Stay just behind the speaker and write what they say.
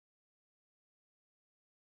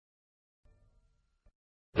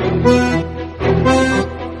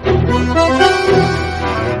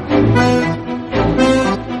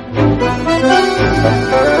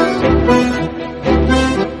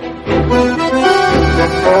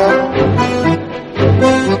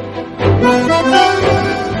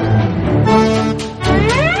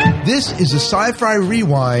This is a Sci-Fi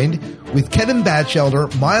Rewind with Kevin Batchelder,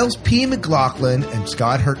 Miles P. McLaughlin, and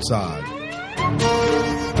Scott Herzog.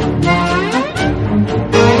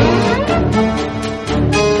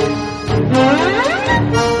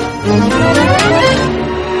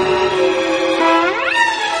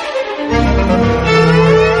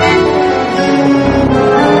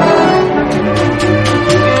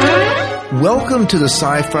 Welcome to the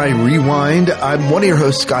Sci-Fi Rewind. I'm one of your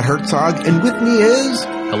hosts, Scott Herzog, and with me is...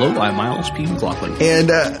 Hello, I'm Miles P. McLaughlin. And,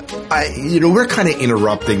 we're kind of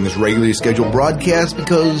interrupting this regularly scheduled broadcast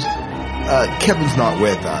because Kevin's not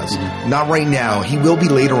with us. Mm-hmm. Not right now. He will be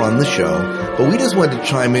later on the show. But we just wanted to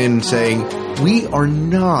chime in saying we are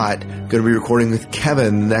not going to be recording with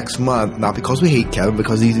Kevin next month. Not because we hate Kevin,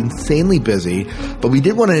 because he's insanely busy. But we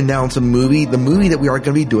did want to announce the movie that we are going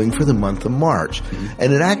to be doing for the month of March. Mm-hmm.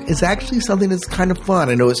 And it's actually something that's kind of fun.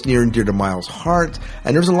 I know it's near and dear to Miles' heart.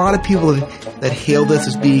 And there's a lot of people that hail this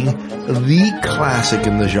as being the classic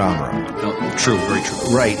in the genre. Oh, true, very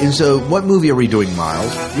true. Right. And so what movie are we doing,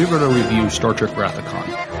 Miles? We're going to review Star Trek Wrath of Khan.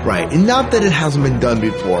 Right. And not that it hasn't been done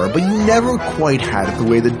before, but you never quite had it the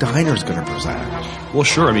way the diner's going to present it. Well,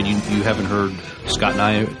 sure. I mean, you haven't heard Scott and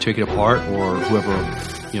I take it apart, or whoever,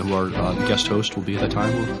 who our guest host will be at that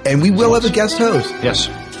time. And we will have a guest host. Yes.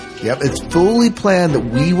 Yep. It's fully planned that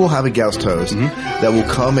we will have a guest host that will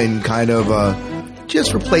come and kind of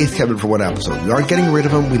just replace Kevin for one episode. We aren't getting rid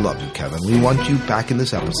of him. We love you, Kevin. We want you back in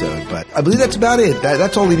this episode. But I believe that's about it.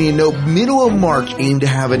 That's all we need to know. Middle of March, aim to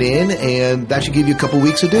have it in, and that should give you a couple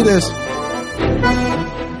weeks to do this.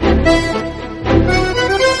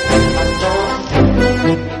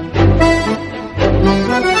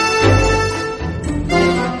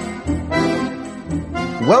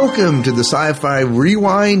 Welcome to the Sci-Fi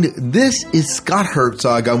Rewind. This is Scott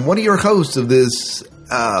Herzog. I'm one of your hosts of this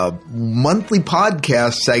monthly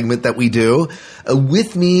podcast segment that we do.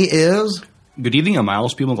 With me is... Good evening, I'm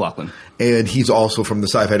Miles P. McLaughlin. And he's also from the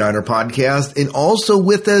Sci-Fi Diner podcast. And also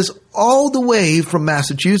with us all the way from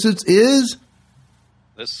Massachusetts is...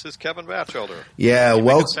 This is Kevin Batchelder. Yeah,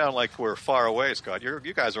 well, make it sound like we're far away, Scott.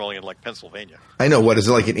 You guys are only in Pennsylvania. I know. What is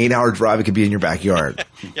it, like an 8-hour drive? It could be in your backyard.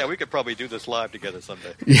 Yeah, we could probably do this live together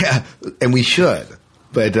someday. Yeah, and we should.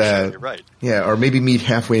 But you're right. Yeah, or maybe meet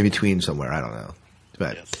halfway in between somewhere. I don't know.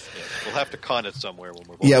 But yes. We'll have to con it somewhere when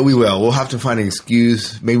we're both. Yeah, we will. We'll have to find an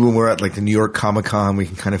excuse. Maybe when we're at the New York Comic Con, we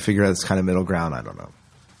can kind of figure out this kind of middle ground. I don't know.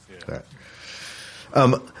 Yeah.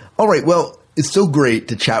 But, all right. Well. It's so great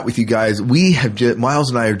to chat with you guys. Miles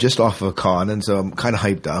and I are just off of a con, and so I'm kind of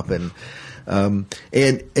hyped up,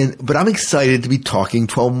 but I'm excited to be talking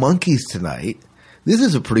 12 Monkeys tonight. This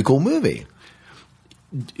is a pretty cool movie.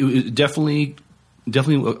 It was definitely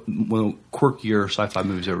one of the quirkier sci-fi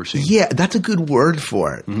movies I've ever seen. Yeah, that's a good word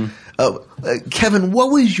for it. Mm-hmm. Kevin,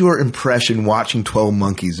 what was your impression watching 12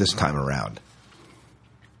 Monkeys this time around?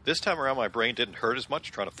 This time around, my brain didn't hurt as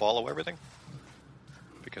much trying to follow everything,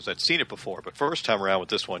 because I'd seen it before. But first time around with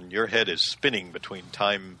this one, your head is spinning between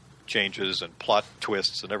time changes and plot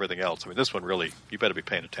twists and everything else. I mean, this one really, you better be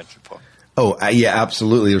paying attention for. Oh, yeah,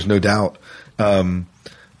 absolutely. There's no doubt.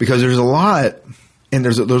 Because there's a lot, and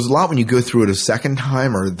there's a lot when you go through it a second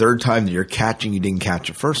time or a third time that you're catching you didn't catch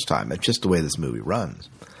the first time. That's just the way this movie runs.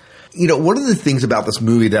 One of the things about this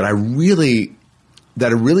movie that I really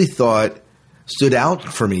thought stood out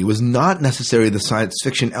for me was not necessarily the science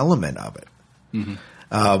fiction element of it. Mm-hmm.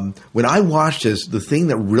 When I watched this, the thing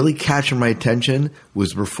that really captured my attention was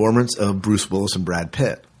the performance of Bruce Willis and Brad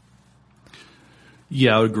Pitt.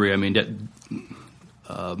 Yeah, I would agree. I mean,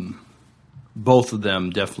 both of them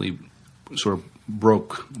definitely sort of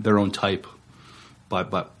broke their own type by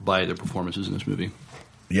their performances in this movie.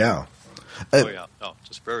 Yeah.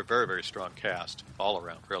 Just very, very, very strong cast all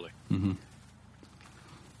around, really. Mm-hmm.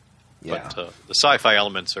 Yeah. But the sci-fi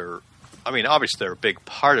elements are... I mean, obviously they're a big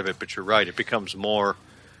part of it, but you're right. It becomes more.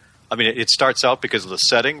 I mean, it starts out because of the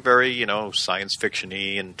setting, very science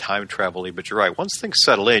fiction-y and time travel-y. But you're right. Once things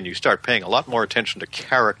settle in, you start paying a lot more attention to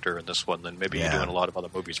character in this one than maybe you do in a lot of other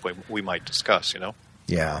movies we might discuss.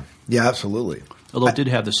 Yeah, absolutely. Although it did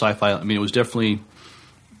have the sci-fi. I mean, it was definitely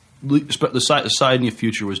the side in the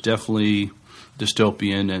future was definitely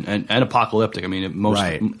dystopian and apocalyptic. I mean,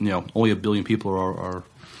 only 1 billion people are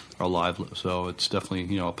alive, so it's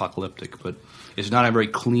definitely apocalyptic, but it's not a very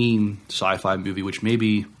clean sci-fi movie, which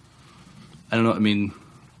maybe I don't know. I mean,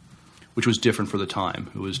 which was different for the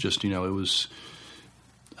time. It was just it was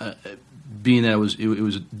being that it was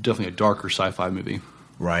definitely a darker sci-fi movie,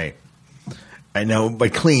 right? I know by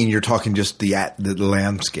clean, you're talking just the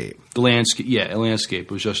landscape. The landscape, yeah, a landscape.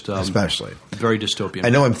 It was just especially very dystopian. I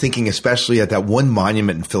know. I'm thinking especially at that one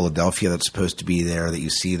monument in Philadelphia that's supposed to be there that you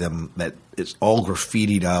see them that it's all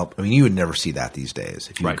graffitied up. I mean, you would never see that these days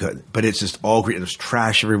if you could, but it's just all great. There's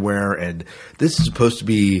trash everywhere, and this is supposed to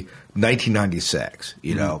be 1996.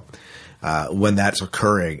 You know, when that's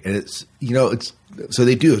occurring, and it's it's so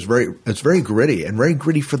they do. It's very gritty and very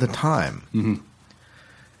gritty for the time. Mm-hmm.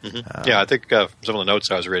 Yeah, I think some of the notes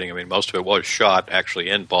I was reading, I mean, most of it was shot actually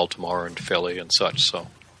in Baltimore and Philly and such. So,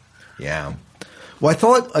 yeah. Well, I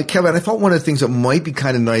thought, Kevin, one of the things that might be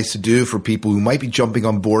kind of nice to do for people who might be jumping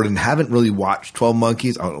on board and haven't really watched 12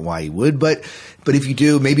 Monkeys. I don't know why you would, but if you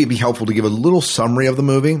do, maybe it'd be helpful to give a little summary of the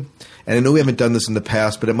movie. And I know we haven't done this in the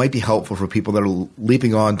past, but it might be helpful for people that are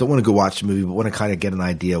leaping on, don't want to go watch the movie, but want to kind of get an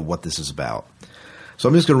idea of what this is about. So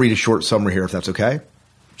I'm just going to read a short summary here, if that's okay.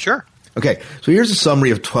 Sure. Okay, so here's a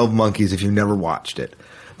summary of 12 Monkeys if you've never watched it.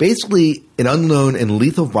 Basically, an unknown and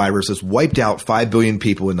lethal virus has wiped out 5 billion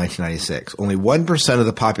people in 1996. Only 1% of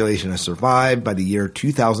the population has survived by the year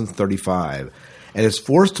 2035 and is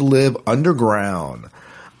forced to live underground.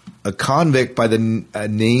 A convict by the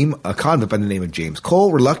name of James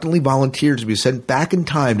Cole reluctantly volunteered to be sent back in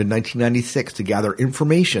time to 1996 to gather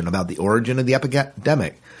information about the origin of the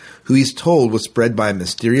epidemic, who he's told was spread by a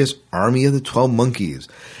mysterious army of the 12 Monkeys,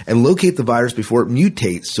 and locate the virus before it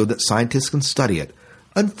mutates so that scientists can study it.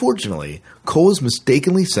 Unfortunately, Cole is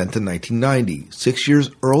mistakenly sent to 1990, 6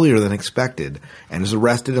 years earlier than expected, and is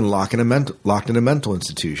arrested and locked in a mental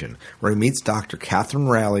institution, where he meets Dr. Catherine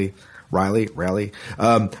Riley,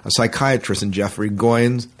 a psychiatrist, and Jeffrey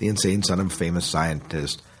Goins, the insane son of a famous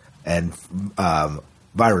scientist and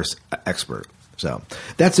virus expert. So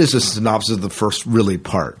that's just a synopsis of the first really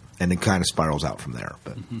part, and it kind of spirals out from there.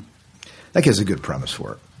 But that gives a good premise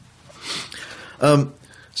for it.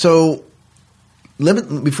 So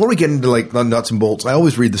before we get into like the nuts and bolts, I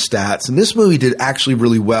always read the stats, and this movie did actually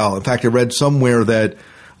really well. In fact, I read somewhere that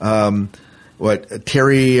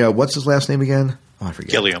Terry, what's his last name again? Oh, I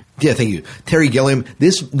forget. Gilliam. Yeah, thank you, Terry Gilliam.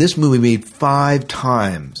 This movie made 5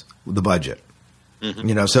 times the budget.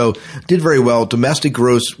 Mm-hmm. So did very well. Domestic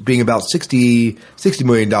gross being about $60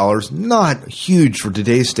 million, not huge for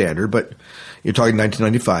today's standard, but you're talking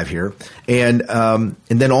 1995 here. And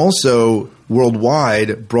then also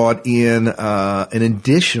worldwide brought in an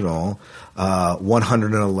additional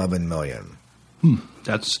 $111 million.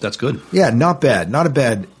 That's good. Yeah, not bad. Not a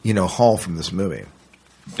bad haul from this movie.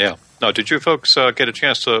 Yeah. Now, did you folks get a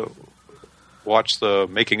chance to watch the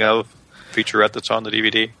making of featurette that's on the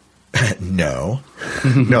DVD? No,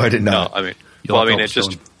 I did not. No, it's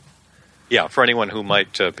just, for anyone who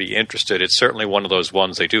might be interested, it's certainly one of those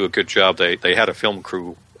ones. They do a good job. They had a film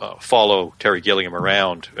crew follow Terry Gilliam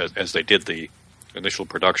around as they did the initial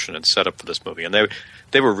production and setup for this movie, and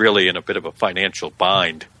they were really in a bit of a financial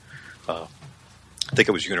bind. I think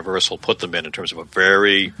it was Universal put them in terms of a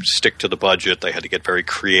very stick to the budget. They had to get very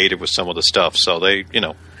creative with some of the stuff. So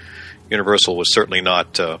Universal was certainly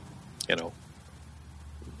not,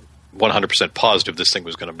 100% positive this thing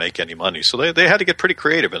was going to make any money. So they had to get pretty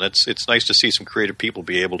creative, and it's nice to see some creative people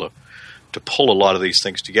be able to pull a lot of these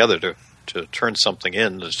things together to turn something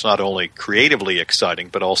in that's not only creatively exciting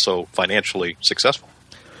but also financially successful.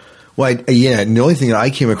 Well, and the only thing that I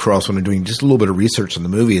came across when I'm doing just a little bit of research on the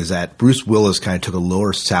movie is that Bruce Willis kind of took a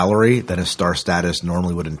lower salary than his star status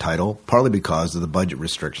normally would entitle, partly because of the budget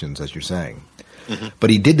restrictions, as you're saying. Mm-hmm. But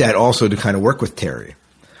he did that also to kind of work with Terry.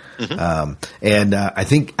 Mm-hmm. And I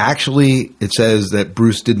think actually it says that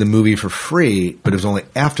Bruce did the movie for free, but it was only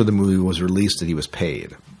after the movie was released that he was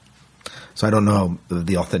paid. So I don't know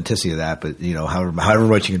the authenticity of that, but however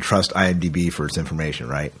much you can trust IMDb for its information,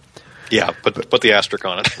 right? Yeah, but put the asterisk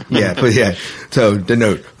on it. Yeah. So the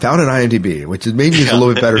note found on IMDb, which is maybe a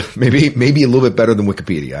little bit better, maybe a little bit better than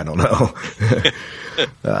Wikipedia. I don't know.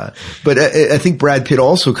 But I think Brad Pitt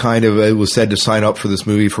also kind of was said to sign up for this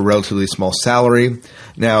movie for a relatively small salary.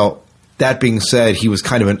 Now, that being said, he was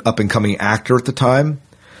kind of an up-and-coming actor at the time.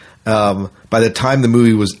 By the time the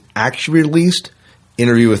movie was actually released,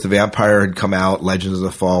 Interview with the Vampire had come out, Legends of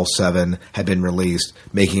the Fall 7 had been released,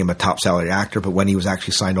 making him a top salary actor. But when he was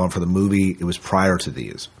actually signed on for the movie, it was prior to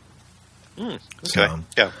these. Okay. So,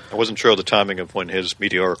 yeah, I wasn't sure of the timing of when his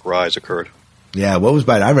meteoric rise occurred. Yeah, what was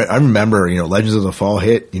bad? I remember, Legends of the Fall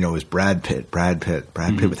hit. It was Brad Pitt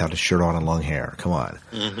without his shirt on and long hair. Come on.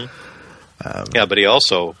 Mm-hmm. But he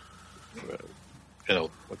also,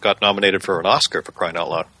 got nominated for an Oscar, for crying out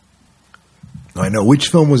loud. I know. Which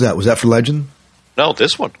film was that? Was that for Legend? No,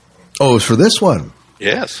 this one. Oh, it was for this one.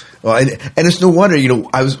 Yes. Well, and it's no wonder.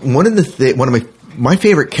 I was one of my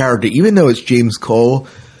favorite character, even though it's James Cole.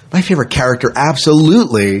 my favorite character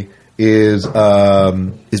absolutely is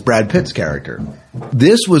Brad Pitt's character.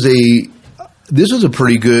 This was a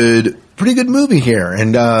pretty good movie here,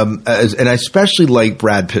 and I especially like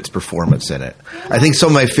Brad Pitt's performance in it. I think some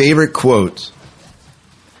of my favorite quotes.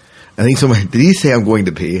 Did he say I'm going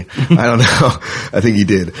to pee? I don't know. I think he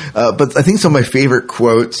did. But I think some of my favorite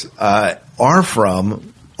quotes are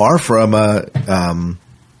from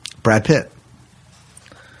Brad Pitt.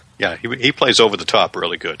 Yeah, he plays over the top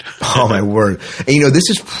really good. Oh my word! And, this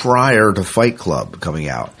is prior to Fight Club coming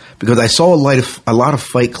out, because I saw a lot of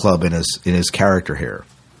Fight Club in his character here.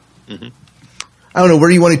 Mm-hmm. I don't know, where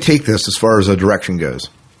do you want to take this as far as a direction goes?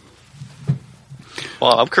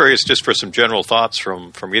 Well, I'm curious just for some general thoughts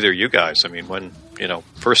from either of you guys. I mean, when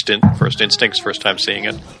first instincts, first time seeing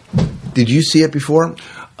it. Did you see it before?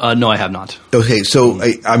 No, I have not. Okay, so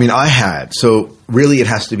I had. So really, it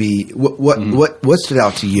has to be what stood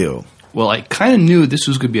out to you? Well, I kind of knew this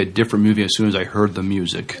was going to be a different movie as soon as I heard the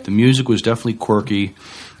music. The music was definitely quirky,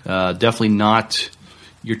 definitely not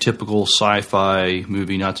your typical sci-fi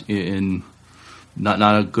movie. Not an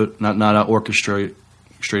orchestrated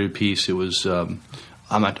piece. It was the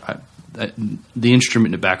instrument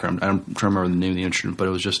in the background. I'm trying to remember the name of the instrument, but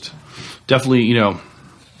it was just definitely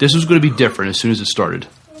this was going to be different as soon as it started.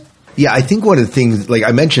 Yeah, I think one of the things, like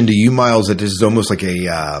I mentioned to you, Miles, that this is almost like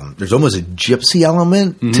there's almost a gypsy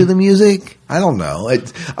element to the music. I don't know.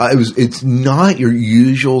 It's not your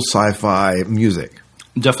usual sci-fi music.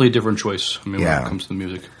 Definitely a different choice. I mean, when it comes to the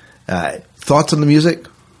music. Thoughts on the music?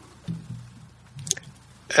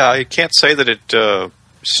 I can't say that it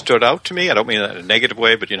stood out to me. I don't mean that in a negative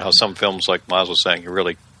way, but how some films, like Miles was saying, you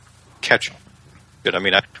really catch it. I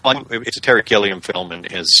mean, it's a Terry Gilliam film, and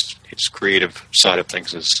his creative side of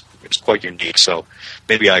things is quite unique. So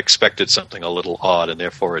maybe I expected something a little odd, and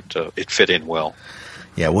therefore it fit in well.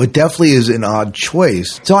 Yeah, well, it definitely is an odd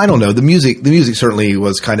choice. So I don't know. The music certainly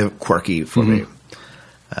was kind of quirky for me.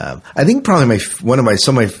 I think probably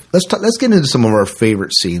let's get into some of our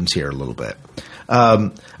favorite scenes here a little bit. I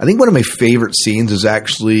think one of my favorite scenes is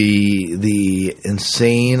actually the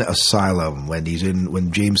insane asylum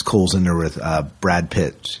when James Cole's in there with Brad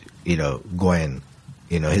Pitt, Gwen,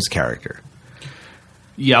 his character.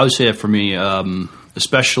 Yeah, I would say that for me,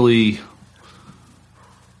 especially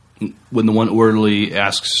when the one orderly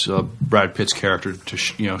asks Brad Pitt's character to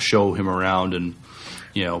show him around, and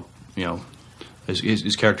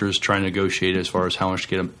his character is trying to negotiate as far as how much to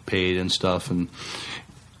get him paid and stuff, and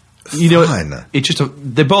it's just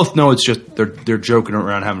they both know it's just they're joking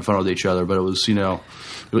around, having fun with each other, but it was it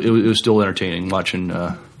was still entertaining watching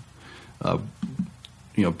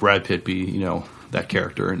Brad Pitt be that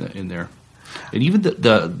character in there. And even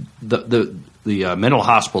the mental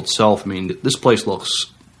hospital itself, I mean, this place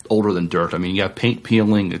looks older than dirt. I mean, you got paint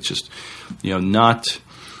peeling. It's just, not,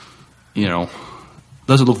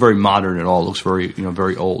 doesn't look very modern at all. It looks very,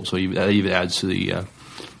 very old. So that even adds to the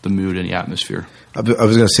mood and the atmosphere. I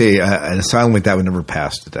was going to say, an asylum like that would never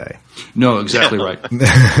pass today. No, exactly right.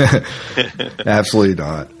 Absolutely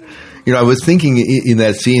not. I was thinking in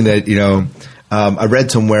that scene that, I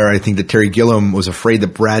read somewhere, I think that Terry Gilliam was afraid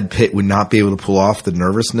that Brad Pitt would not be able to pull off the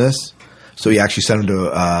nervousness. So he actually sent him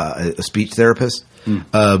to a speech therapist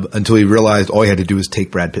until he realized all he had to do was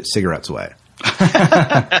take Brad Pitt's cigarettes away.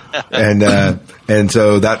 and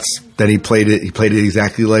so then he played it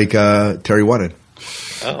exactly like Terry wanted.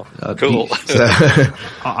 Oh, cool.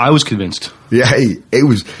 I was convinced. Yeah, it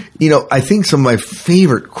was, I think some of my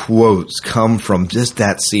favorite quotes come from just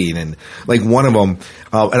that scene. And like one of them,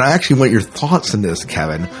 and I actually want your thoughts on this,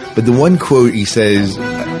 Kevin, but the one quote he says,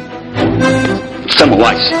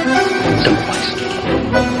 Semmelweis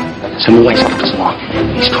comes along.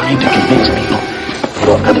 He's trying to convince people.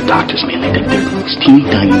 Well, other doctors, man, they think they're these teeny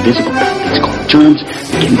tiny invisible things called germs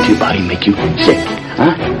that get into your body and make you sick.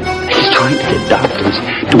 Huh? He's trying to get doctors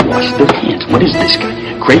to wash their hands. What is this guy?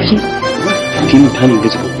 Crazy? Teeny tiny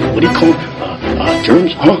invisible. What do you call them?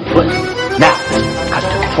 Germs? Huh? What? Now, cut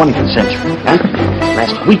to the 20th century. Huh?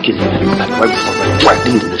 Last week, as a matter of fact, right before I dragged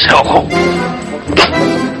into this hellhole.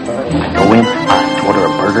 I go in, I order a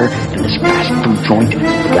burger in this fast food joint. The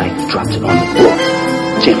guy drops it on the floor.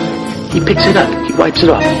 See, he picks it up, he wipes it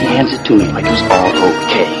off, he hands it to me like it was all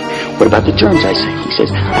okay. What about the germs, I say? He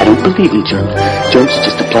says, I don't believe in germs. Germs is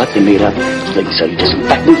just a plot they made up so they can sell you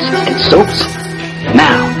disinfectants and soaps.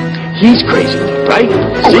 Now, he's crazy, right?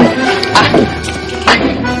 See?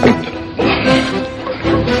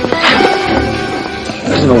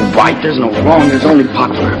 There's no right, there's no wrong, there's only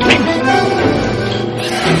popular opinion.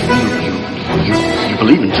 You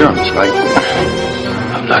believe in germs, right?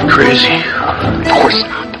 I'm not crazy. Of course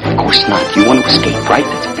not. Of course not. You want to escape, right?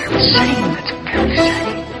 That's very sane.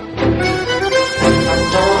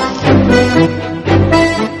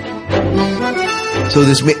 So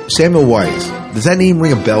this Samuel Weiss, does that name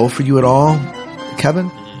ring a bell for you at all, Kevin?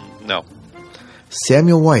 No.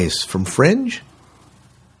 Samuel Weiss from Fringe?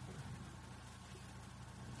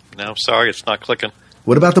 No, sorry, it's not clicking.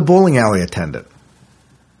 What about the bowling alley attendant?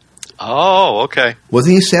 Oh, okay.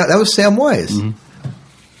 Wasn't he Sam? That was Sam Weiss.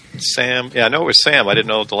 Mm-hmm. Sam. Yeah, I know it was Sam. I didn't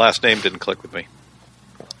know the last name didn't click with me.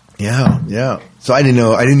 Yeah. So I didn't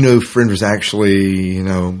know if Fringe was actually,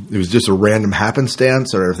 it was just a random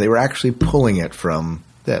happenstance, or if they were actually pulling it from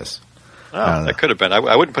this. Oh, that could have been.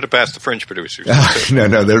 I wouldn't put it past the Fringe producers.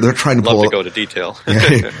 No, they're trying to love to go to detail.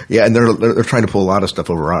 Yeah, and they're trying to pull a lot of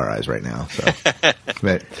stuff over our eyes right now. So,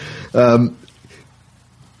 but,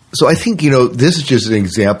 so I think this is just an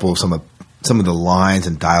example of some of the lines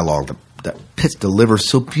and dialogue that Pitts delivers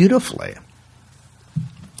so beautifully.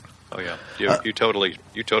 Oh yeah, you totally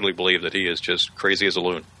believe that he is just crazy as a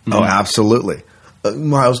loon. Oh, absolutely.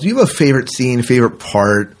 Miles, do you have a favorite scene, favorite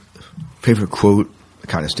part, favorite quote that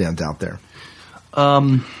kind of stands out there?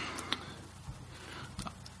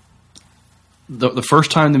 The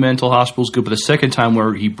first time the mental hospital is good, but the second time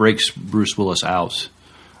where he breaks Bruce Willis out,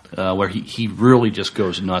 where he really just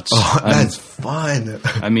goes nuts. Oh, that's fun.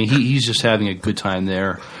 I mean, he's just having a good time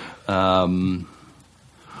there.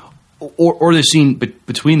 Or the scene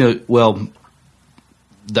between that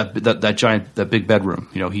giant, that big bedroom.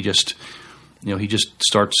 He just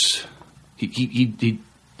starts. He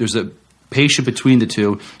there's a patient between the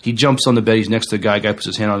two. He jumps on the bed. He's next to the guy. Guy puts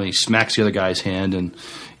his hand on it. He smacks the other guy's hand, and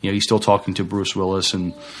he's still talking to Bruce Willis.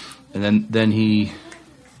 And then he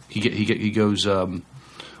goes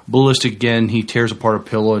ballistic again. He tears apart a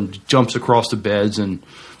pillow and jumps across the beds and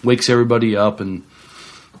wakes everybody up. And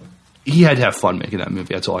he had to have fun making that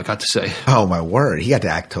movie. That's all I got to say. Oh, my word. He had to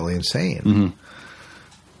act totally insane. Mm-hmm.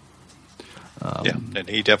 Yeah, and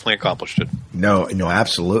he definitely accomplished it. No,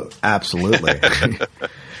 absolutely.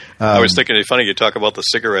 I was thinking it's funny you talk about the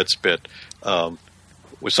cigarettes bit.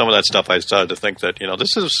 With some of that stuff, I started to think that,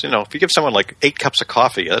 this is, if you give someone like 8 cups of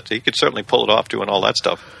coffee, he could certainly pull it off doing all that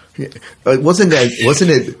stuff. Yeah. Wasn't there a,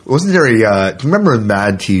 do you remember when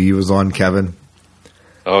Mad TV was on, Kevin?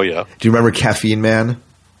 Oh, yeah. Do you remember Caffeine Man?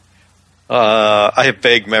 I have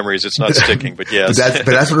vague memories. It's not sticking, but yes. but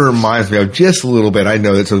that's what it reminds me of just a little bit. I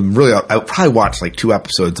know it's I probably watched like 2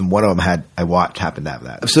 episodes, and one of them happened to have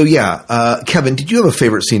that. So yeah, Kevin, did you have a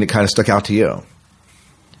favorite scene that kind of stuck out to you?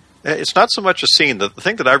 It's not so much a scene. The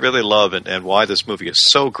thing that I really love and why this movie is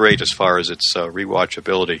so great as far as its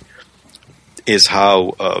rewatchability is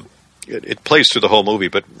how it plays through the whole movie,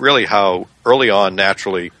 but really how early on,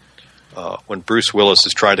 naturally, when Bruce Willis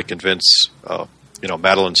is trying to convince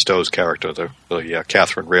Madeline Stowe's character, the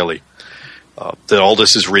Catherine Rayleigh, that all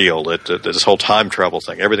this is real, that this whole time travel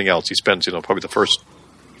thing, everything else, he spends probably the first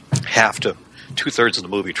half to 2/3 of the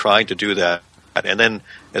movie trying to do that. And then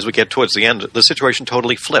as we get towards the end, the situation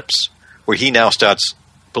totally flips, where he now starts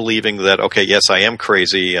believing that, okay, yes, I am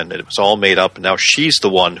crazy, and it was all made up, and now she's the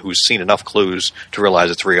one who's seen enough clues to realize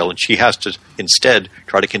it's real, and she has to instead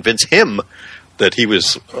try to convince him that he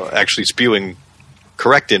was actually spewing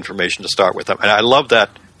correct information to start with. And I love that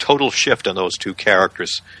total shift in those two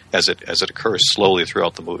characters as it occurs slowly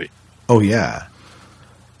throughout the movie. Oh, yeah.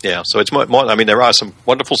 Yeah, so it's more, I mean, there are some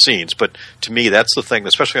wonderful scenes, but to me, that's the thing,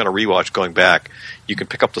 especially on a rewatch going back, you can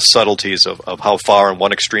pick up the subtleties of how far in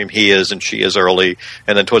one extreme he is and she is early,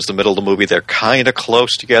 and then towards the middle of the movie, they're kind of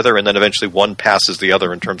close together, and then eventually one passes the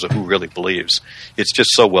other in terms of who really believes. It's just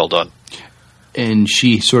so well done. And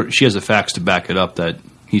she has the facts to back it up that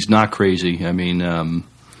he's not crazy. I mean,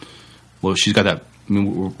 she's got that, I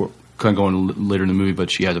mean, we're kind of going later in the movie, but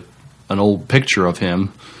she has an old picture of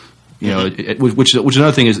him. Which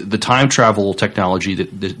another thing is the time travel technology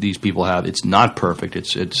that these people have. It's not perfect.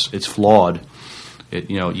 It's flawed. It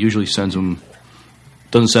usually doesn't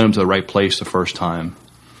send them to the right place the first time.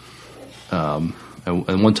 And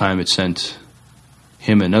one time it sent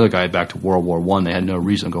him and another guy back to World War I. They had no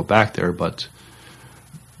reason to go back there, but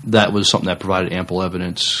that was something that provided ample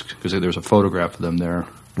evidence because there's a photograph of them there.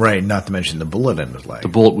 Right. Not to mention the bullet in his leg. The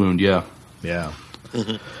bullet wound. Yeah. Yeah.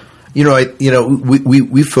 Mm-hmm.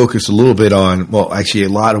 We focused a little bit on, well, actually a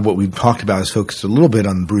lot of what we've talked about is focused a little bit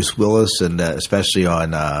on Bruce Willis and especially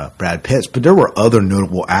on Brad Pitt, but there were other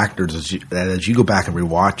notable actors as you go back and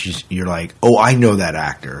rewatch, you're like, oh, I know that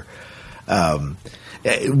actor.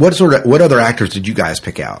 What other actors did you guys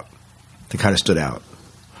pick out that kind of stood out?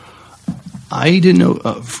 I didn't know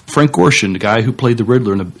Frank Gorshin, the guy who played the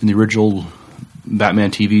Riddler in the original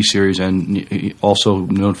Batman TV series, and also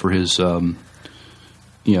known for his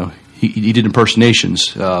he did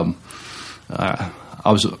impersonations. I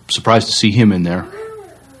was surprised to see him in there.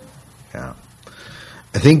 Yeah.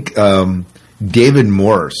 I think David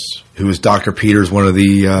Morse, who was Dr. Peters, one of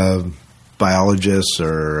the biologists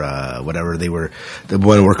or whatever they were, the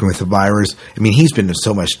one working with the virus. I mean, he's been in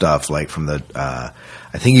so much stuff, like from the.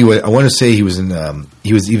 I think I want to say he was in.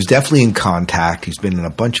 He was definitely in Contact. He's been in a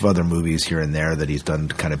bunch of other movies here and there that he's done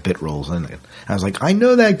kind of bit roles in. I was like, I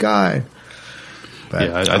know that guy. But,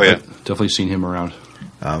 I've definitely seen him around.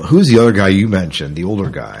 Who's the other guy you mentioned? The older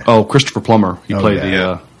guy. Oh, Christopher Plummer. He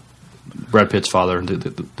played Brad Pitt's father,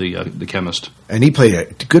 the chemist, and he played a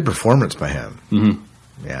good performance by him. Mm-hmm.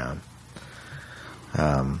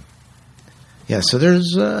 Yeah. So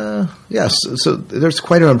there's so there's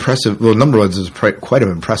quite an impressive. Well, number one, there's quite an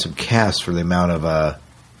impressive cast for the amount of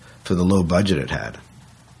for the low budget it had.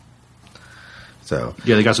 So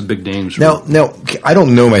yeah, they got some big names. Now, I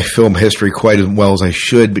don't know my film history quite as well as I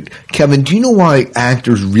should, but Kevin, do you know why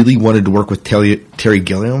actors really wanted to work with Terry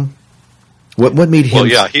Gilliam? What made him?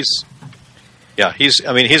 Well, he's.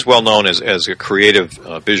 I mean, he's well known as a creative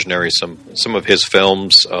visionary. Some of his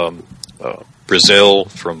films, Brazil,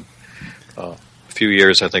 from a few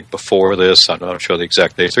years, I think, before this. I'm not sure the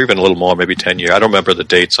exact dates, or even a little more, maybe 10 years. I don't remember the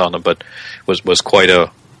dates on them, but was quite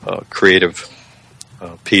a creative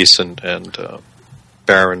piece, and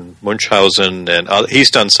Baron Munchausen, and he's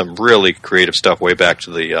done some really creative stuff way back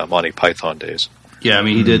to the Monty Python days. Yeah, I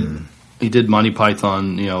mean, he did Monty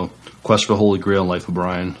Python, Quest for the Holy Grail, Life of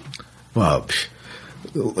Brian. Well,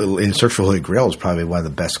 In Search for the Holy Grail is probably one of the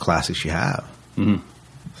best classics you have. Mm-hmm.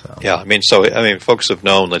 So. Yeah, I mean, folks have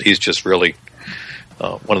known that he's just really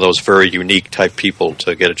one of those very unique type people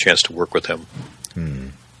to get a chance to work with him.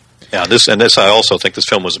 Yeah, this I also think this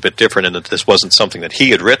film was a bit different in that this wasn't something that he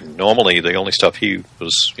had written. Normally, the only stuff he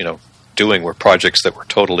was, doing were projects that were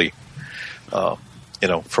totally,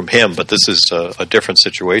 from him. But this is a different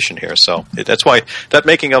situation here. So that's why that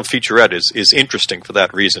making of featurette is interesting for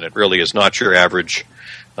that reason. It really is not your average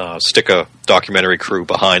stick a documentary crew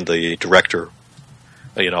behind the director,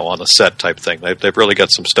 on the set type thing. They've really got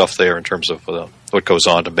some stuff there in terms of what goes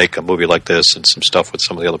on to make a movie like this, and some stuff with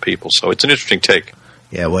some of the other people. So it's an interesting take.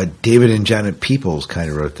 Yeah, David and Janet Peoples kind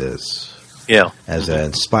of wrote this. Yeah. As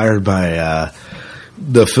inspired by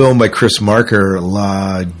the film by Chris Marker,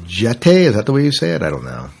 La Jetée. Is that the way you say it? I don't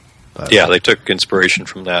know. But, yeah, they took inspiration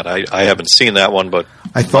from that. I haven't seen that one, but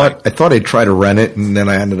I thought I'd try to rent it, and then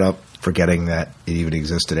I ended up forgetting that it even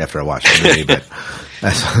existed after I watched the movie.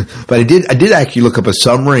 But I did actually look up a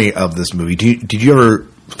summary of this movie. Did you ever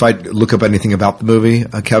look up anything about the movie,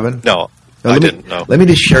 Kevin? No. I didn't know. Let me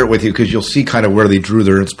just share it with you because you'll see kind of where they drew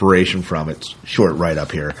their inspiration from. It's short right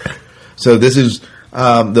up here. So this is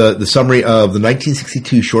the summary of the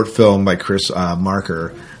 1962 short film by Chris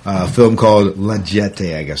Marker, a film called La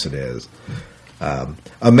Jetée, I guess it is.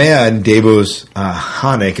 A man, Davos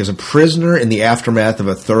Hanek, is a prisoner in the aftermath of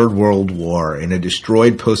a Third World War in a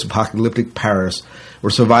destroyed post-apocalyptic Paris where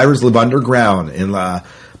survivors live underground in La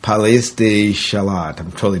Palais de Chalat.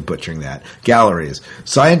 I'm totally butchering that. Galleries.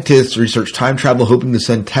 Scientists research time travel, hoping to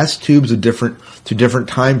send test tubes to different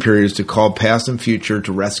time periods to call past and future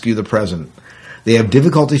to rescue the present. They have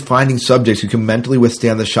difficulty finding subjects who can mentally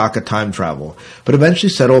withstand the shock of time travel, but eventually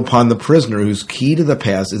settle upon the prisoner whose key to the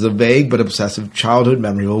past is a vague but obsessive childhood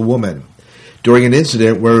memory of a woman. During an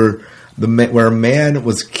incident where a man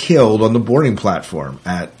was killed on the boarding platform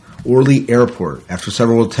at Orly Airport. After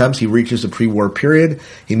several attempts, he reaches the pre-war period.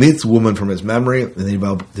 He meets a woman from his memory, and they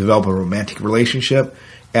develop a romantic relationship.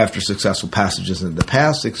 After successful passages into the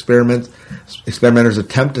past, experimenters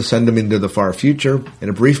attempt to send him into the far future. In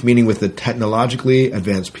a brief meeting with the technologically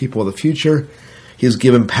advanced people of the future, he is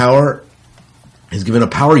given a power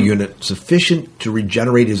unit sufficient to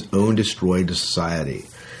regenerate his own destroyed society.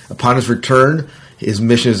 Upon his return, his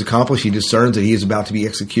mission is accomplished. He discerns that he is about to be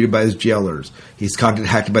executed by his jailers. He's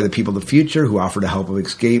contacted by the people of the future who offer to help him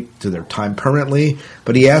escape to their time permanently,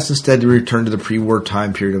 but he asks instead to return to the pre-war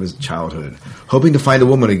time period of his childhood, hoping to find a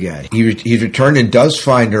woman again. He's returned and does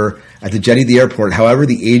find her at the jetty of the airport. However,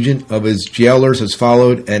 the agent of his jailers has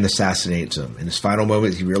followed and assassinates him. In his final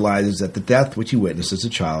moments, he realizes that the death which he witnessed as a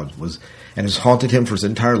child and has haunted him for his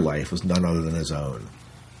entire life was none other than his own.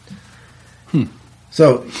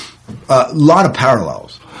 So, a lot of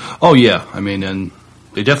parallels. Oh yeah, I mean, and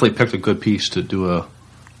they definitely picked a good piece to do a,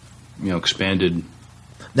 expanded.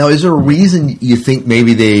 Now, is there a reason you think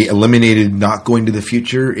maybe they eliminated not going to the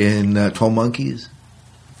future in 12 Monkeys?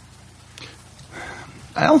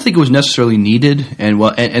 I don't think it was necessarily needed,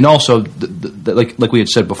 and also like we had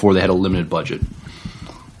said before, they had a limited budget.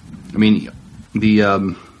 I mean,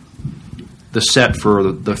 the set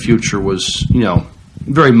for the future was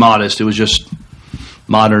very modest. It was just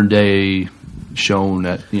modern day shown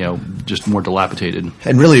at just more dilapidated.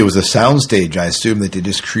 And really, it was a soundstage, I assume, that they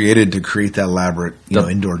just created to create that elaborate,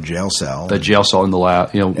 indoor jail cell. The jail cell in the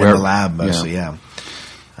lab, in the lab mostly, yeah.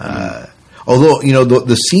 Although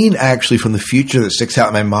the scene actually from the future that sticks out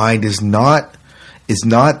in my mind is not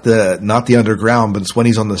the underground, but it's when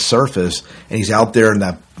he's on the surface and he's out there and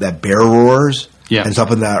that bear roars. Yeah, and it's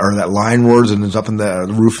up in that lion roars and it's up in the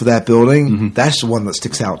roof of that building. Mm-hmm. That's the one that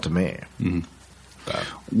sticks out to me. Mm-hmm.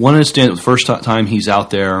 One instance, the first time he's out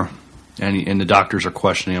there and the doctors are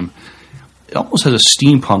questioning him, it almost has a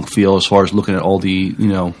steampunk feel as far as looking at all the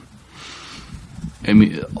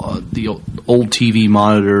the old TV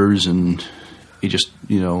monitors, and it just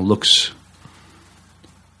looks.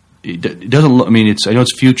 It doesn't look. I mean, I know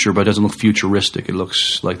it's future, but it doesn't look futuristic. It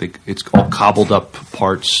looks like it's all cobbled up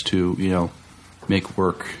parts to make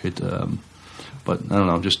work. But I don't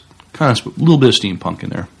know, just kind of a little bit of steampunk in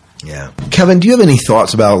there. Yeah, Kevin, do you have any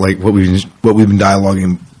thoughts about like what we've been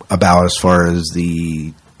dialoguing about as far as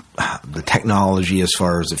the technology, as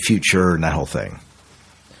far as the future, and that whole thing?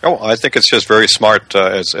 Oh, I think it's just very smart.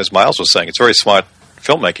 As Miles was saying, it's very smart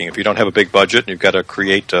filmmaking. If you don't have a big budget and you've got to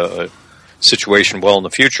create a situation well in the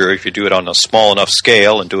future, if you do it on a small enough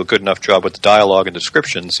scale and do a good enough job with the dialogue and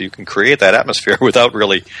descriptions, you can create that atmosphere without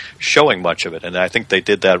really showing much of it. And I think they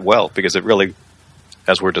did that well, because it really,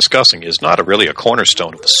 as we're discussing, is not really a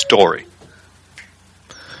cornerstone of the story.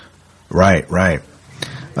 Right.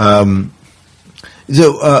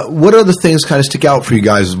 So what other things kind of stick out for you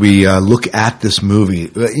guys as we look at this movie?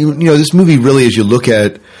 This movie really, as you look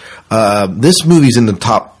at this movie's in the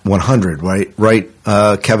top 100, right?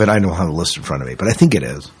 Kevin, I don't have a list in front of me, but I think it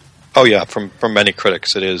is. Oh, yeah. From many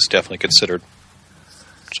critics, it is definitely considered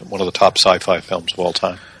one of the top sci-fi films of all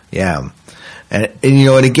time. Yeah. And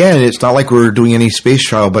again, it's not like we're doing any space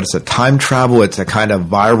travel, but it's a time travel. It's a kind of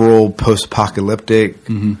viral, post-apocalyptic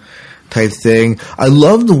type thing. I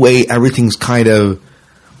love the way everything's kind of,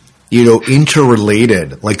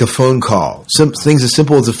 interrelated, like a phone call. Things as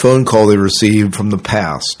simple as a phone call they received from the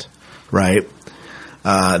past, right?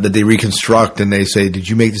 That they reconstruct, and they say, "Did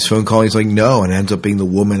you make this phone call?" And he's like, "No," and it ends up being the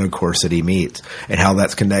woman, of course, that he meets, and how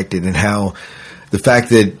that's connected, and how the fact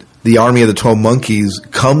that the Army of the 12 Monkeys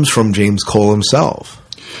comes from James Cole himself.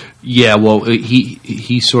 Yeah, well,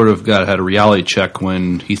 he sort of had a reality check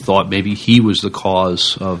when he thought maybe he was the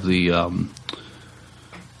cause of the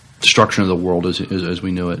destruction of the world as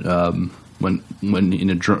we knew it. When in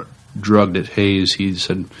a drugged at Hayes, he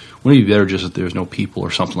said, "Wouldn't it be better just that there's no people,"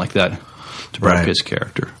 or something like that, to Brad Pitt's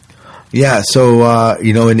character. Yeah, so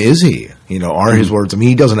and is he? Are his words? I mean,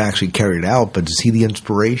 he doesn't actually carry it out, but is he the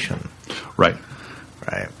inspiration? Right.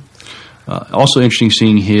 Right. Also interesting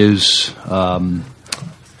seeing his.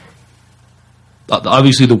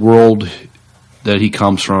 Obviously, the world that he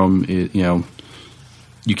comes from, you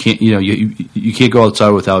can't, you can't go outside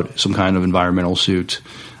without some kind of environmental suit.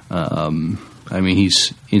 I mean,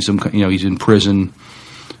 he's in he's in prison,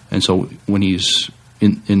 and so when he's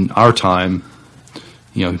in our time,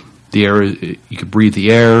 the air, you could breathe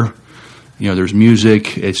the air. There's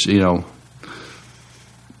music. It's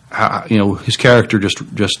his character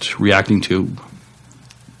just reacting to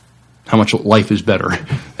how much life is better,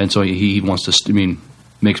 and so he wants to.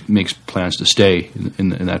 Makes plans to stay in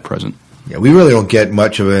that present. Yeah, we really don't get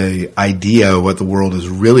much of an idea what the world is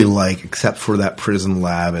really like, except for that prison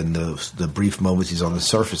lab and the brief moments he's on the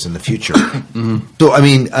surface in the future. Mm-hmm. So, I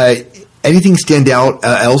mean, anything stand out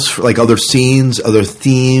else, like other scenes, other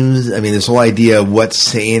themes? I mean, this whole idea of what's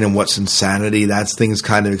sane and what's insanity, that's things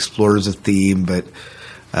kind of explores a theme, but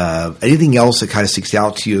anything else that kind of sticks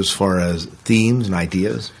out to you as far as themes and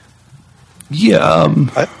ideas? Yeah,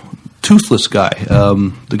 toothless guy,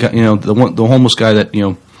 the guy, the homeless guy that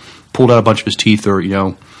pulled out a bunch of his teeth, or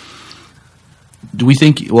do we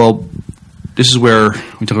think? Well, this is where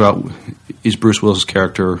we talk about, is Bruce Willis'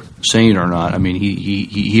 character sane or not? I mean, he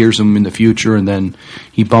hears him in the future, and then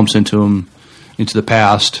he bumps into him into the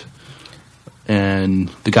past, and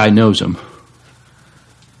the guy knows him.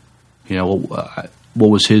 What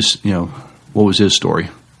was his story?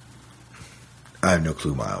 I have no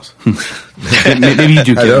clue, Miles. Maybe you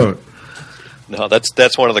do. I don't. No,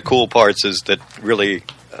 that's one of the cool parts, is that really,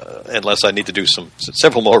 unless I need to do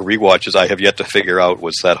several more rewatches, I have yet to figure out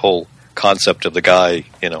was that whole concept of the guy,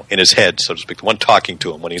 in his head, so to speak, the one talking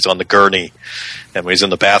to him when he's on the gurney and when he's in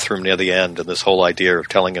the bathroom near the end, and this whole idea of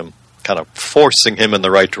telling him, kind of forcing him in the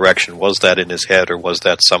right direction. Was that in his head, or was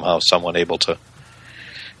that somehow someone able to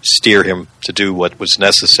steer him to do what was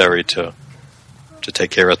necessary to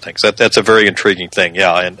take care of things? That's a very intriguing thing,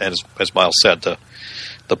 yeah. And as Miles said,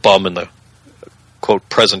 the bum in the quote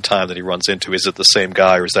present time that he runs into, is it the same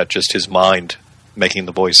guy, or is that just his mind making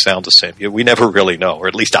the voice sound the same. We never really know, or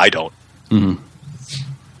at least I don't. Mm-hmm.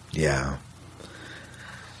 Yeah.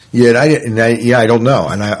 Yeah, I don't know,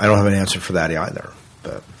 and I don't have an answer for that either.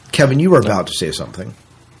 But Kevin, you were about to say something.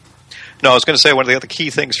 No, I was going to say one of the other key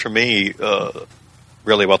things for me,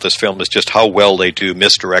 really, about this film is just how well they do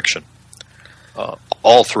misdirection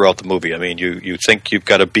all throughout the movie. I mean, you think you've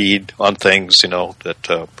got a bead on things,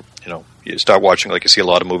 that you start watching, like you see a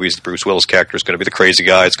lot of movies. The Bruce Willis character is going to be the crazy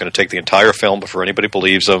guy. It's going to take the entire film before anybody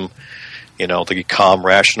believes him. The calm,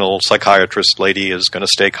 rational psychiatrist lady is going to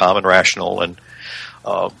stay calm and rational, and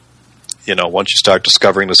once you start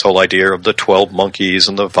discovering this whole idea of the 12 monkeys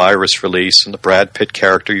and the virus release and the Brad Pitt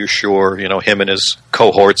character, you're sure, him and his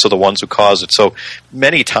cohorts are the ones who caused it. So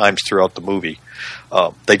many times throughout the movie,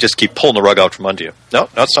 they just keep pulling the rug out from under you. No,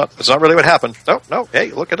 that's not really what happened. No,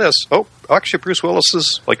 hey, look at this. Oh, actually, Bruce Willis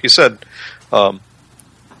is, like you said,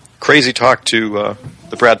 crazy talk to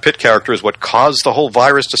the Brad Pitt character is what caused the whole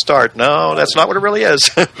virus to start. No, that's not what it really is.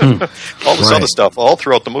 All this other stuff, all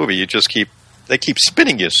throughout the movie, they keep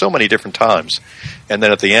spinning you so many different times. And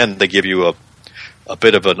then at the end, they give you a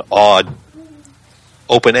bit of an odd,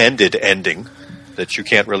 open-ended ending that you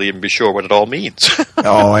can't really even be sure what it all means.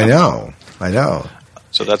 Oh, I know.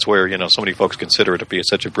 So that's where, so many folks consider it to be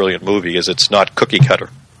such a brilliant movie, is it's not cookie cutter.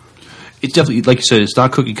 It's definitely, like you said, it's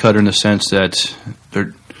not cookie cutter in the sense that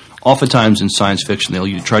they're oftentimes in science fiction,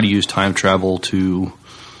 they'll try to use time travel to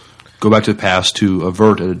go back to the past to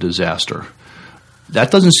avert a disaster.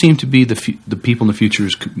 That doesn't seem to be the people in the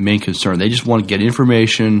future's main concern. They just want to get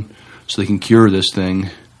information so they can cure this thing.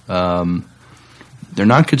 They're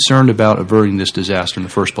not concerned about averting this disaster in the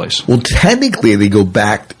first place. Well, technically, they go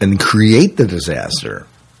back and create the disaster.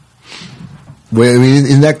 Well, I mean,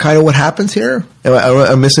 isn't that kind of what happens here? Am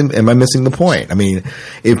I missing the point? I mean,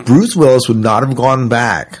 if Bruce Willis would not have gone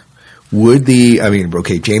back,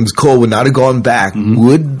 James Cole would not have gone back,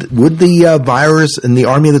 would the virus and the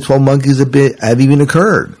army of the 12 monkeys have even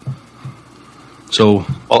occurred? So,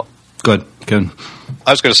 go ahead, Ken.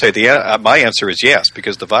 I was going to say my answer is yes,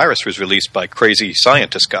 because the virus was released by crazy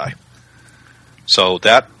scientist guy. So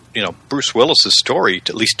that, Bruce Willis's story,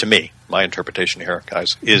 at least to me, my interpretation here,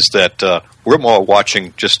 guys, is that we're more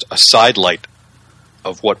watching just a sidelight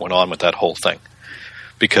of what went on with that whole thing.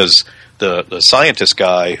 Because the scientist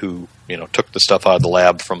guy who, took the stuff out of the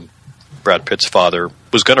lab from Brad Pitt's father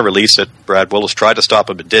was going to release it. Brad Willis tried to stop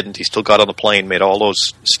him but didn't. He still got on the plane, made all those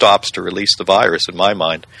stops to release the virus, in my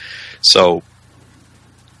mind. So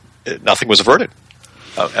nothing was averted.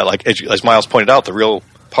 As Miles pointed out, the real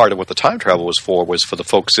part of what the time travel was for the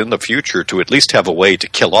folks in the future to at least have a way to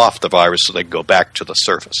kill off the virus so they can go back to the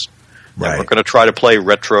surface. Right. We're going to try to play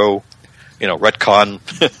retcon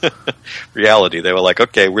reality. They were like,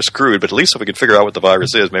 okay, we're screwed, but at least if we can figure out what the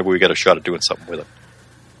virus is, maybe we get a shot at doing something with it.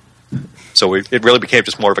 So it really became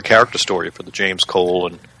just more of a character story for the James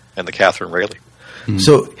Cole and the Catherine Rayleigh. Mm-hmm.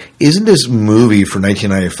 So isn't this movie for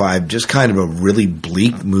 1995 just kind of a really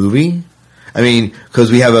bleak movie? I mean,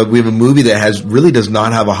 because we have a movie that really does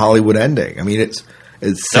not have a Hollywood ending. I mean, it's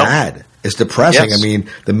sad. Nope. It's depressing. Yes. I mean,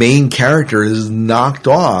 the main character is knocked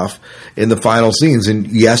off in the final scenes. And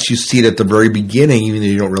yes, you see it at the very beginning, even though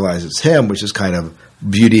you don't realize it's him, which is kind of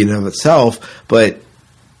beauty in and of itself. But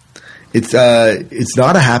it's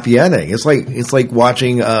not a happy ending. It's like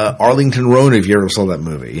watching Arlington Road, if you ever saw that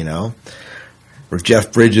movie, where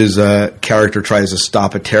Jeff Bridges' character tries to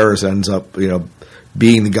stop a terrorist, ends up,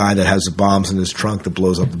 being the guy that has the bombs in his trunk that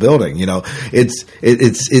blows up the building.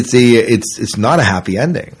 It's not a happy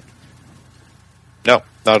ending. No,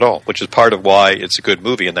 not at all, which is part of why it's a good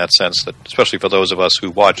movie in that sense, that especially for those of us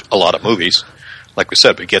who watch a lot of movies, like we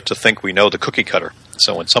said, we get to think we know the cookie cutter.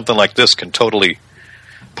 So when something like this can totally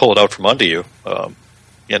pull it out from under you,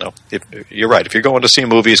 if you're right. If you're going to see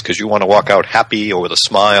movies because you want to walk out happy or with a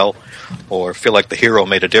smile or feel like the hero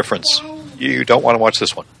made a difference, you don't want to watch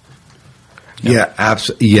this one. Yeah,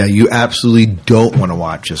 you absolutely don't want to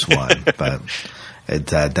watch this one, but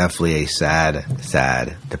it's definitely a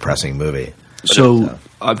sad, depressing movie. So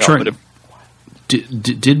I'm trying.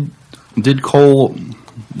 Did Cole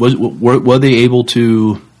were they able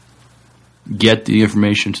to get the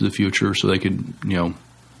information to the future so they could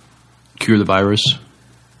cure the virus,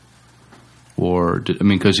 or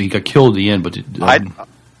because he got killed at the end,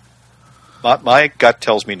 but my gut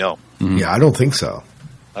tells me no. Mm-hmm. Yeah, I don't think so.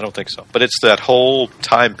 But it's that whole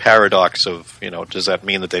time paradox of, does that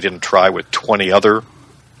mean that they didn't try with 20 other,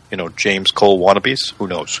 James Cole wannabes? Who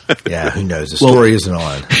knows? Yeah, who knows? The story isn't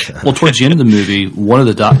on. Well, towards the end of the movie, one of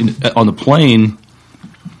the on the plane,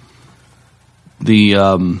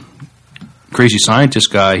 the crazy scientist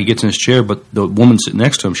guy, he gets in his chair, but the woman sitting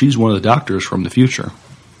next to him, she's one of the doctors from the future.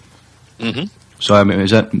 Mm-hmm. So I mean, I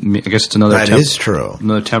guess it's another. That is true.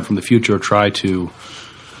 Another attempt from the future to try to,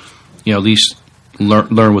 at least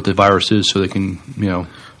learn what the virus is, so they can,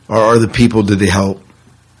 Or are the people? Did they help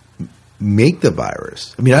make the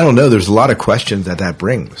virus? I mean, I don't know. There's a lot of questions that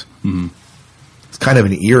brings. Mm-hmm. It's kind of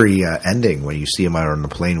an eerie ending when you see him out on the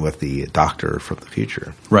plane with the doctor from the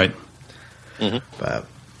future. Right. Mm-hmm. But,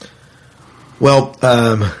 well,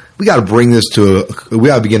 we got to bring this we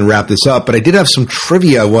got to begin to wrap this up. But I did have some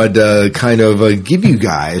trivia I wanted to kind of give you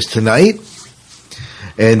guys tonight,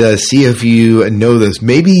 and see if you know this.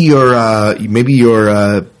 Maybe you're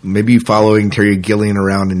following Terry Gilliam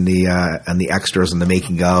around in the extras and the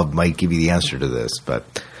making of might give you the answer to this.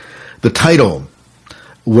 But the title.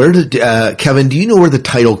 Where did Kevin? Do you know where the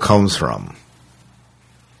title comes from?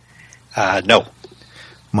 No.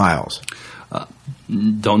 Miles.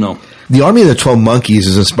 Don't know. The Army of the 12 Monkeys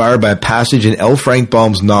is inspired by a passage in L. Frank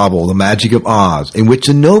Baum's novel, The Magic of Oz, in which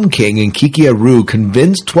the Gnome King and Kiki Aru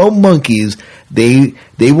convince 12 monkeys they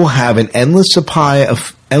will have an endless supply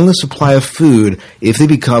of food if they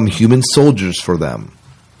become human soldiers for them.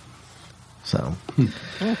 So,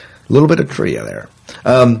 a little bit of trivia there.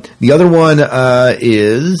 The other one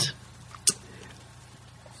is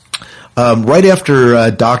right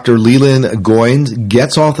after Dr. Leland Goins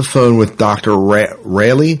gets off the phone with Dr.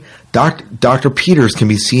 Rayleigh, Dr. Peters can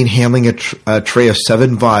be seen handling a tray of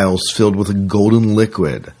 7 vials filled with a golden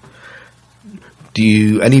liquid.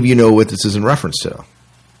 Do any of you know what this is in reference to?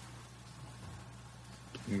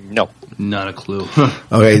 No. Not a clue.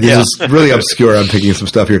 Okay, this is really obscure. I'm picking some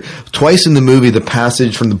stuff here. Twice in the movie, the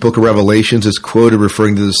passage from the Book of Revelations is quoted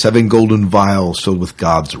referring to the 7 golden vials filled with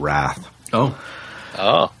God's wrath. Oh.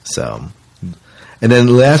 So, and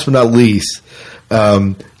then last but not least,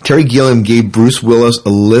 Terry Gilliam gave Bruce Willis a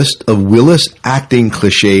list of Willis acting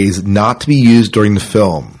cliches not to be used during the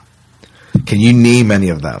film. Can you name any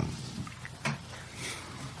of them?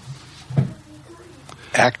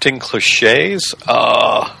 Acting cliches?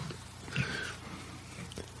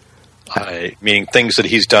 Meaning things that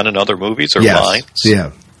he's done in other movies or lines?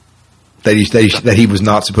 Yeah. That he was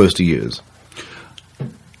not supposed to use.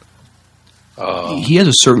 He has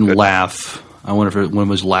a certain laugh. I wonder if one of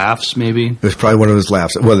his laughs, maybe. It was probably one of his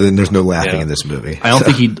laughs. Well, then there's no laughing in this movie. I don't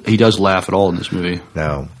think he does laugh at all in this movie.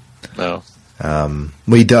 No. No. Well,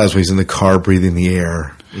 he does when he's in the car breathing the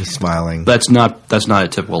air. He's smiling. That's not a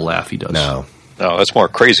typical laugh he does. No. No, that's more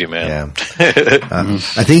crazy, man. Yeah.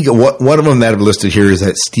 I think one of them that I've listed here is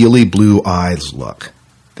that steely blue eyes look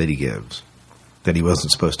that he gives that he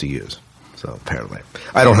wasn't supposed to use. So apparently,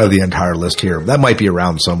 I don't have the entire list here. That might be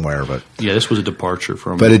around somewhere, but yeah, this was a departure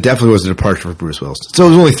from. But it definitely was a departure for Bruce Willis. So it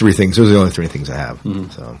was only 3 things. Those are the only 3 things I have. Mm-hmm.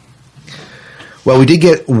 So, well, we did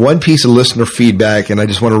get one piece of listener feedback, and I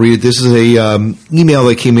just want to read it. This is a email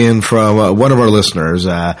that came in from one of our listeners,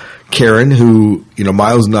 Karen, who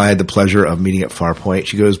Miles and I had the pleasure of meeting at Farpoint.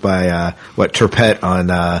 She goes by Turpet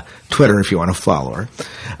on Twitter if you want to follow her.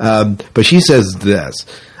 But she says this.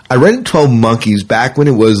 I rented 12 Monkeys back when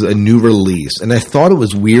it was a new release, and I thought it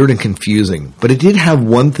was weird and confusing, but it did have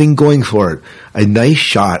one thing going for it, a nice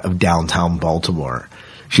shot of downtown Baltimore.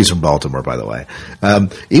 She's from Baltimore, by the way.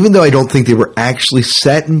 Even though I don't think they were actually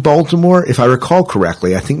set in Baltimore, if I recall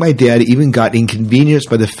correctly, I think my dad even got inconvenienced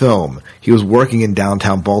by the film. He was working in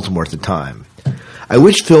downtown Baltimore at the time. I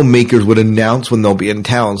wish filmmakers would announce when they'll be in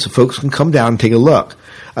town so folks can come down and take a look.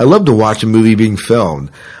 I love to watch a movie being filmed.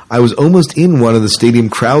 I was almost in one of the stadium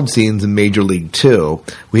crowd scenes in Major League 2.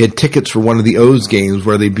 We had tickets for one of the O's games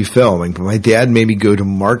where they'd be filming, but my dad made me go to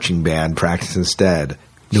marching band practice instead.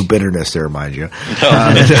 No bitterness there, mind you.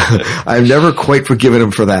 I've never quite forgiven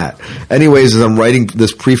him for that. Anyways, as I'm writing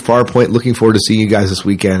this pre-Farpoint, looking forward to seeing you guys this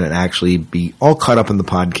weekend and actually be all caught up in the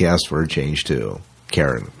podcast for a change too.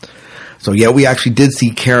 Karen. So yeah, we actually did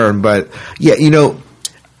see Karen, but yeah,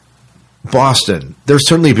 Boston. There's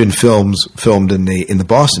certainly been films filmed in the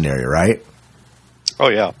Boston area, right? Oh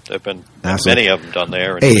yeah, there've been many of them done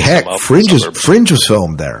there. And hey, heck, Fringe was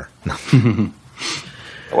filmed there.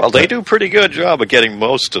 Well, they do a pretty good job of getting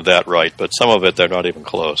most of that right, but some of it they're not even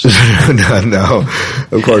close. no,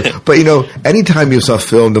 of course. But anytime you saw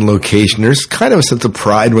filmed in location, there's kind of a sense of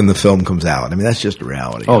pride when the film comes out. I mean, that's just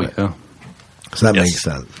reality. Oh yeah. So that makes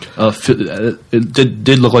sense. It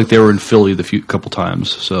did look like they were in Philly couple times.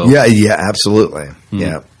 So yeah, absolutely. Mm-hmm.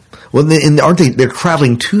 Yeah. Well, aren't they? They're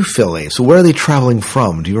traveling to Philly. So where are they traveling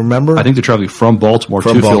from? Do you remember? I think they're traveling from Baltimore to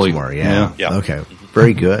Philly. From Baltimore, yeah. Okay,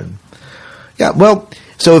 very good. Yeah. Well,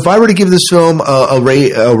 so if I were to give this film a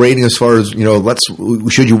rating as far as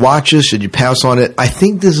should you watch this? Should you pass on it? I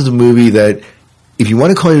think this is a movie that, if you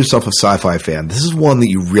want to call yourself a sci-fi fan, this is one that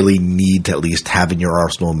you really need to at least have in your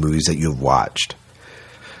arsenal of movies that you have watched.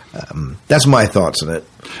 That's my thoughts on it.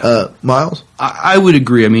 Miles? I would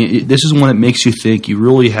agree. I mean, this is one that makes you think. You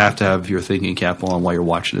really have to have your thinking cap on while you're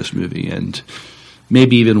watching this movie, and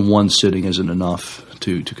maybe even one sitting isn't enough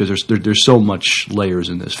because there's so much layers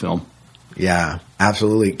in this film. Yeah,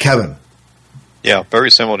 absolutely. Kevin? Yeah, very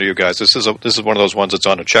similar to you guys. This is one of those ones that's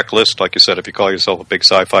on a checklist. Like you said, if you call yourself a big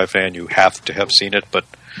sci-fi fan, you have to have seen it. But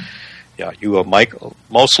yeah, you are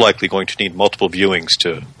most likely going to need multiple viewings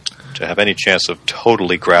to have any chance of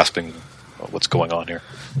totally grasping what's going on here.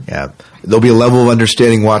 Yeah, there'll be a level of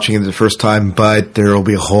understanding watching it the first time, but there will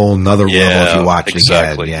be a whole nother level if you watch it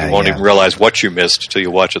again. Yeah, you won't even realize what you missed until you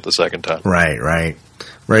watch it the second time. Right.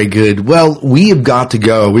 Very good. Well, we have got to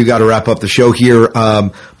go. We've got to wrap up the show here.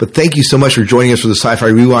 But thank you so much for joining us for the Sci-Fi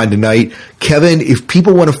Rewind tonight. Kevin, if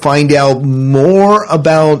people want to find out more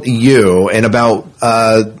about you and about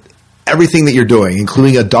everything that you're doing,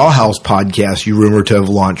 including a Dollhouse podcast you rumored to have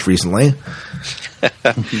launched recently.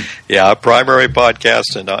 Yeah, our primary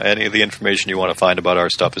podcast and any of the information you want to find about our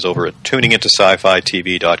stuff is over at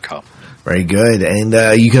tuningintoscifitv.com. Very good.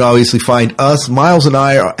 And you can obviously find us, Miles and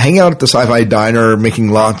I, are hanging out at the Sci-Fi Diner, making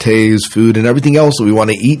lattes, food, and everything else that we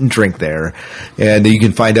want to eat and drink there. And you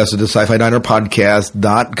can find us at the Sci-Fi Diner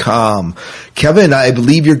Podcast.com. Kevin, I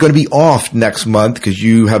believe you're going to be off next month because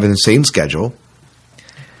you have an insane schedule.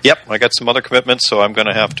 Yep, I got some other commitments, so I'm going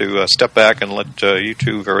to have to step back and let you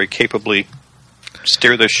two very capably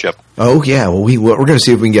steer this ship. Oh, yeah. Well, we're going to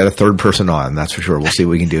see if we can get a third person on. That's for sure. We'll see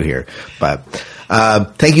what we can do here. But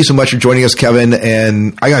thank you so much for joining us, Kevin.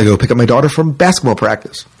 And I got to go pick up my daughter from basketball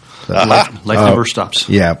practice. So, life never stops.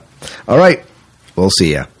 Yeah. All right. We'll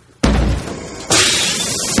see ya.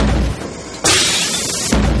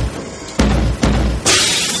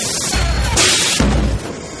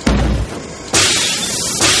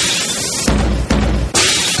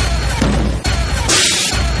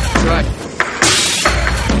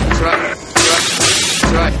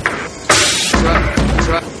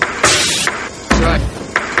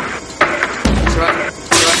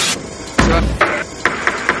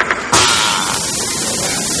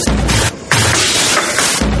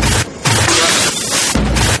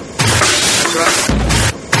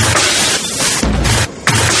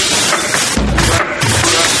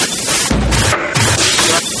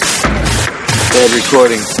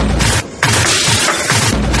 Recording.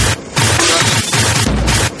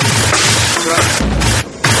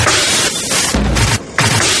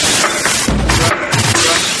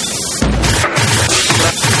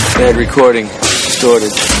 Bad recording.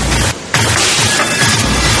 Distorted.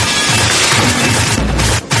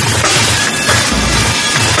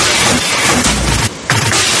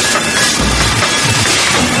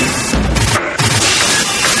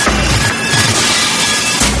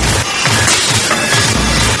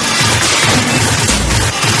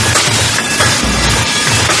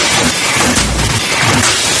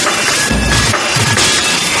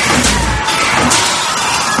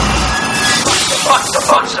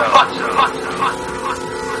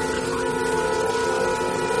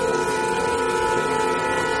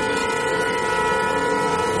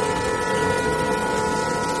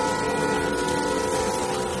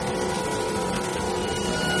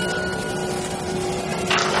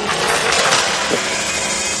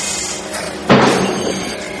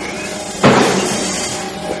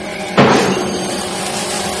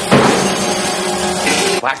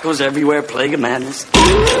 Wackos everywhere, plague of madness.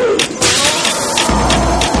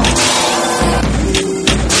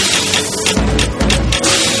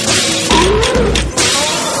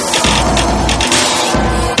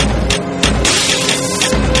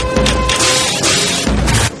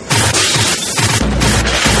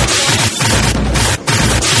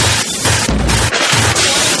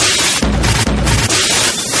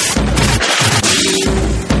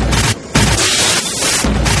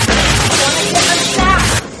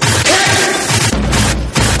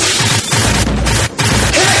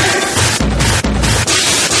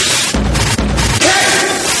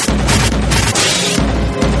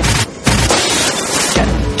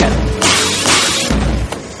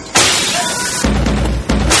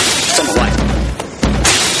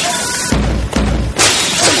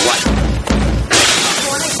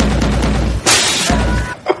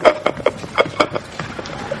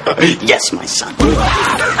 Yes, my son.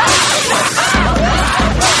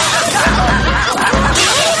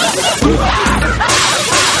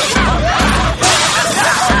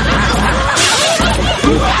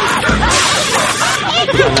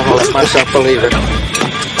 I never let myself believe it.